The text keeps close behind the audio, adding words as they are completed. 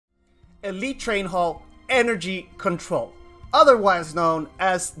Elite Train Hall Energy Control, otherwise known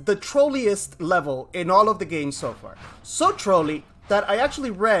as the trolliest level in all of the games so far. So trolly that I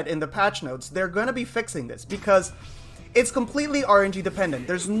actually read in the patch notes they're going to be fixing this because it's completely RNG dependent.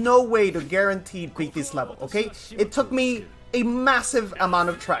 There's no way to guaranteed beat this level, okay? It took me a massive amount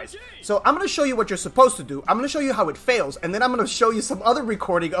of tries. So I'm going to show you what you're supposed to do. I'm going to show you how it fails, and then I'm going to show you some other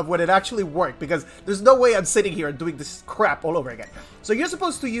recording of when it actually worked, because there's no way I'm sitting here and doing this crap all over again. So you're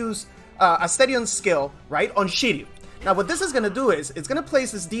supposed to use a Steady skill, right, on Shiryu. Now what this is going to do is, it's going to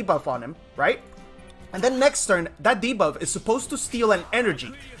place this debuff on him, right? And then next turn, that debuff is supposed to steal an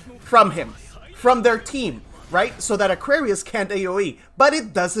energy from him, from their team, right? So that Aquarius can't AoE, but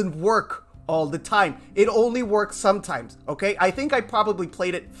it doesn't work all the time. It only works sometimes, okay? I think I probably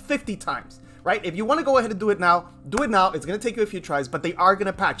played it 50 times, right? If you want to go ahead and do it now, do it now. It's going to take you a few tries, but they are going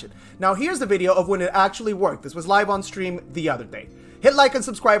to patch it. Now, here's the video of when it actually worked. This was live on stream the other day. Hit like and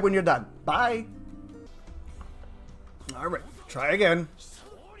subscribe when you're done. Bye. All right, try again.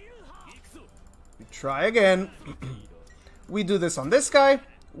 Try again. We do this on this guy.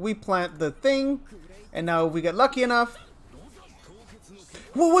 We plant the thing, and now if we get lucky enough.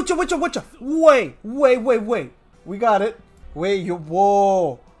 Whoa, watcha. Wait. We got it.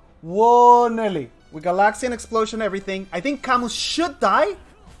 Whoa, Nelly. We got Galaxian Explosion, everything. I think Camus should die.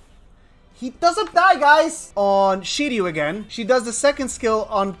 He doesn't die, guys. On Shiryu again. She does the second skill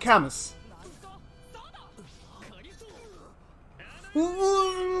on Camus. We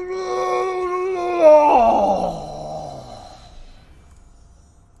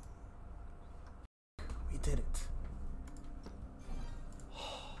did it.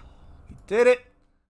 We did it.